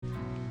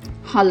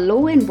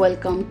Hello and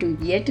welcome to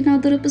yet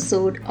another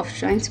episode of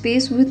Shine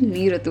Space with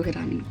me, Ratu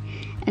Hirani.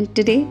 And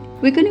today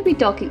we're going to be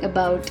talking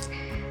about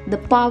the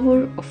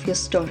power of your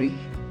story.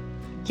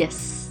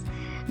 Yes,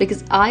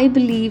 because I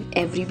believe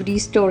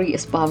everybody's story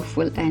is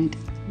powerful, and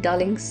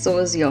darling, so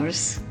is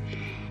yours.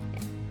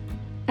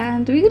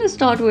 And we're going to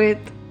start with,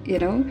 you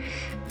know,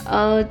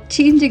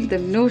 changing the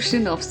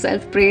notion of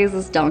self praise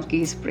as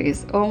donkey's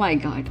praise. Oh my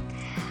god.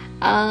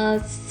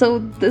 So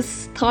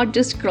this thought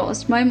just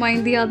crossed my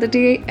mind the other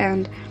day,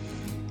 and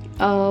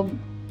um,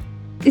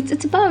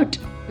 it's about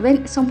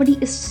when somebody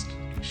is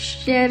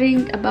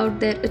sharing about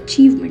their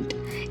achievement.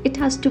 It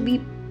has to be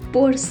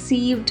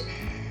perceived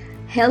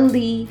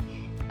healthy,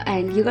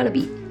 and you gotta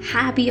be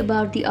happy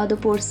about the other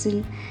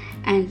person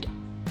and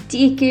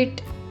take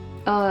it,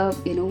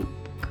 you know,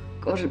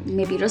 or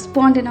maybe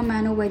respond in a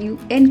manner where you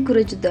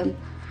encourage them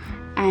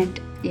and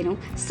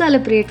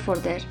celebrate for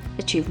their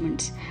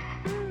achievements.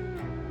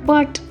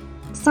 But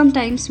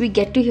sometimes we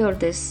get to hear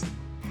this,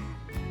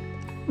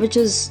 which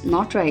is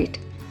not right.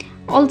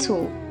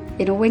 Also,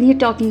 when you're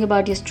talking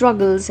about your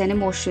struggles and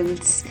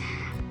emotions,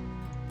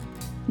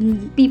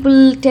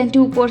 people tend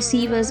to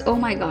perceive as, oh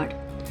my god,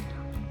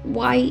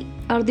 why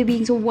are they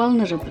being so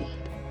vulnerable?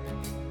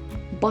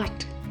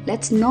 But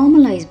let's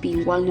normalize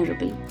being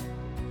vulnerable,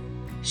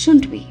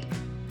 shouldn't we?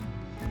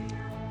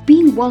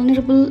 Being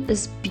vulnerable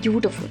is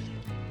beautiful.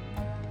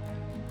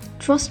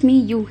 Trust me,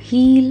 you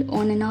heal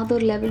on another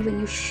level when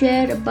you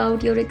share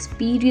about your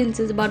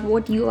experiences, about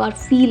what you are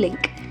feeling.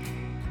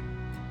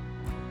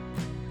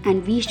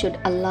 And we should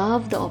allow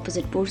the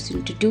opposite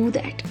person to do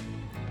that.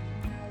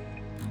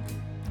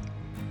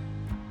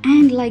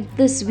 And like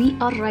this, we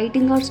are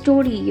writing our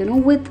story,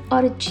 with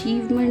our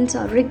achievements,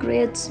 our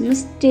regrets,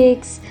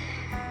 mistakes,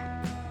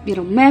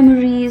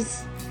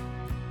 memories,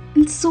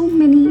 and so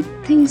many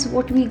things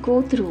what we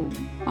go through,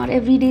 our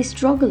everyday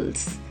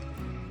struggles.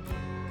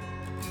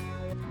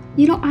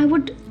 I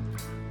would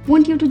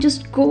want you to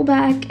just go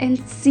back and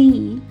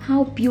see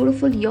how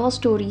beautiful your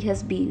story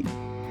has been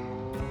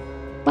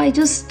by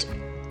just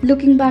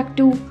looking back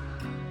to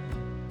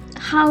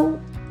how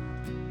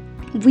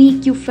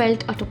weak you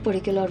felt at a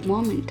particular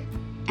moment,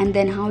 and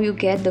then how you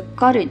get the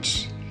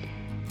courage,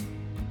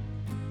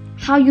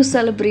 how you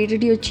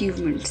celebrated your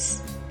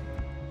achievements,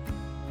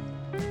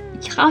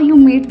 how you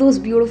made those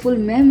beautiful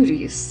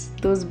memories,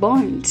 those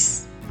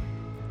bonds,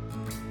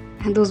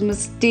 and those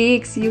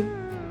mistakes you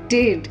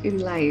did in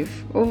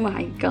life. Oh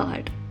my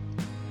god.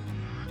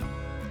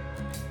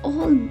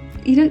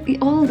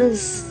 All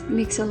this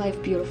makes your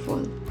life beautiful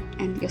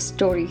and your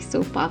story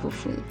so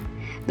powerful,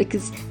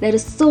 because there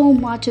is so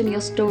much in your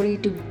story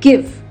to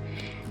give,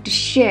 to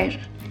share,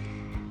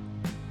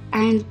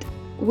 and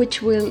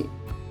which will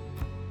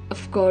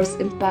of course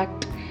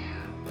impact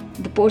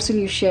the person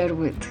you share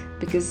with,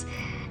 because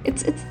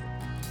it's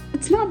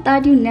not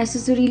that you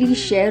necessarily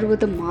share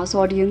with a mass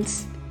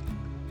audience.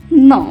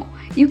 No,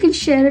 you can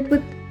share it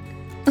with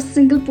a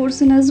single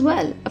person as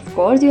well. Of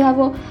course, you have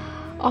a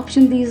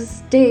option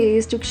these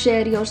days to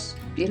share your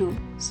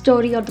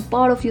story, or the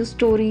part of your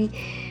story,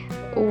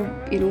 or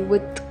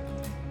with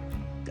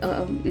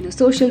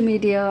social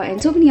media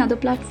and so many other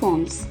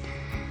platforms,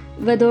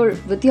 whether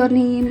with your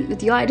name,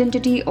 with your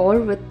identity,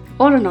 or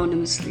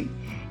anonymously.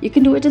 You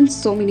can do it in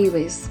so many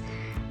ways,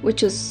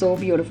 which is so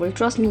beautiful.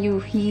 Trust me,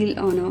 you heal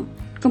on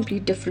a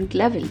complete different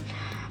level.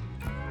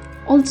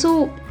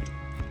 Also,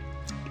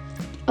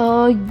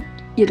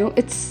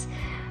 it's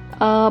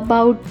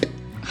about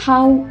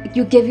how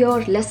you give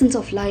your lessons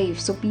of life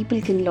so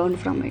people can learn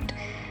from it.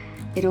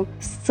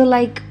 So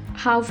like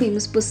how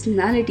famous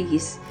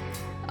personalities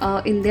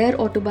in their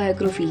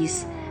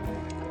autobiographies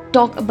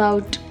talk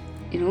about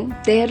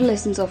their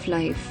lessons of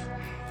life,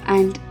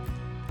 and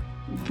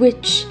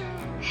which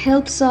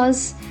helps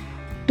us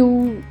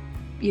to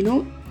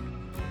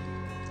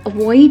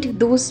avoid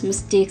those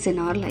mistakes in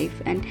our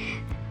life. And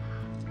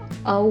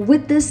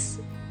with this,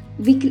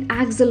 we can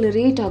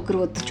accelerate our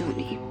growth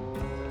journey,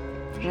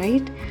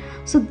 right?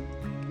 So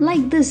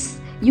like this,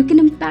 you can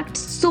impact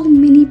so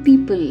many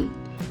people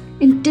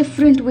in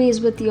different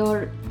ways with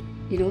your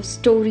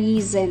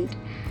stories. And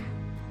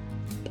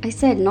I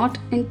said not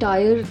the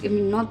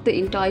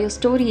entire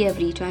story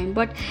every time,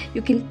 but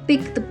you can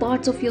pick the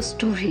parts of your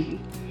story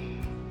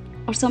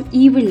or some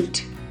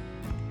event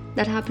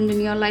that happened in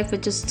your life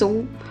which is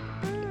so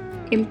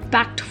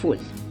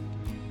impactful,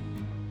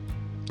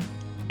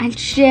 and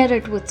share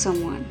it with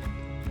someone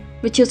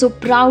which you're so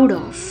proud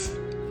of.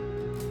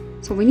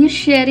 So when you're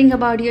sharing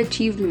about your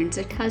achievements,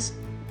 it has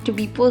to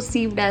be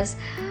perceived as,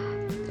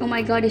 oh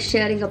my god, you're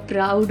sharing a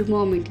proud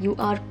moment. You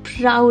are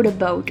proud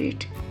about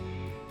it.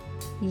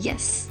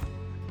 Yes,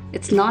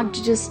 it's not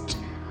just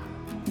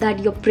that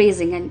you're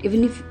praising. And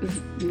even if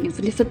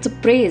it's a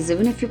praise,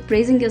 even if you're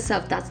praising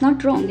yourself, that's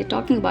not wrong. You're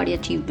talking about your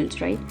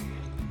achievements, right?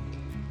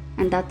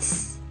 And that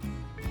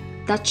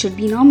should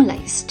be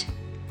normalized.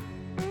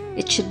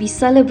 It should be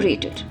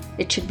celebrated.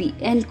 It should be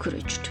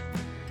encouraged.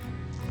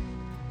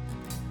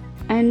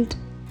 And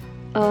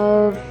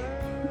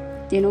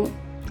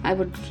I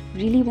would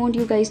really want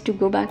you guys to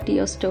go back to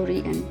your story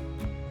and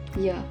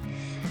Yeah,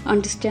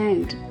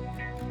 understand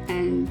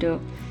and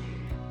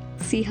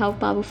see how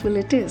powerful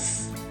it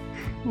is.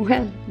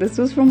 Well, this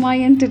was from my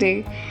end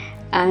today,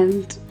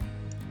 and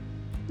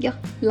yeah,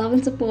 love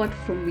and support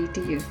from me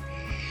to you.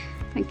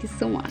 Thank you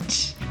so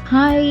much.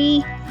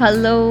 Hi,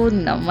 hello,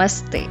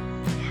 namaste.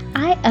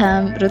 I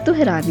am Ritu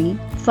Hirani,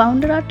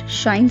 founder at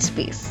Shine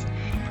Space.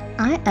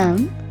 I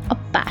am a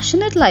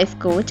passionate life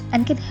coach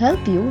and can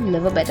help you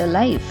live a better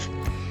life.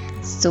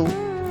 So,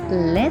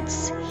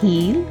 let's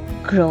heal,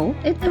 grow,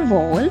 and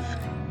evolve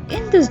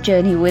in this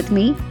journey with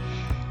me.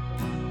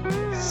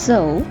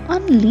 So,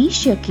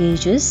 unleash your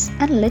cages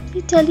and let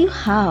me tell you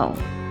how.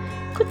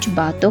 कुछ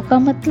बातों का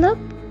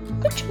मतलब,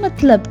 कुछ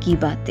मतलब की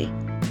बातें.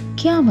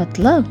 क्या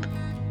मतलब?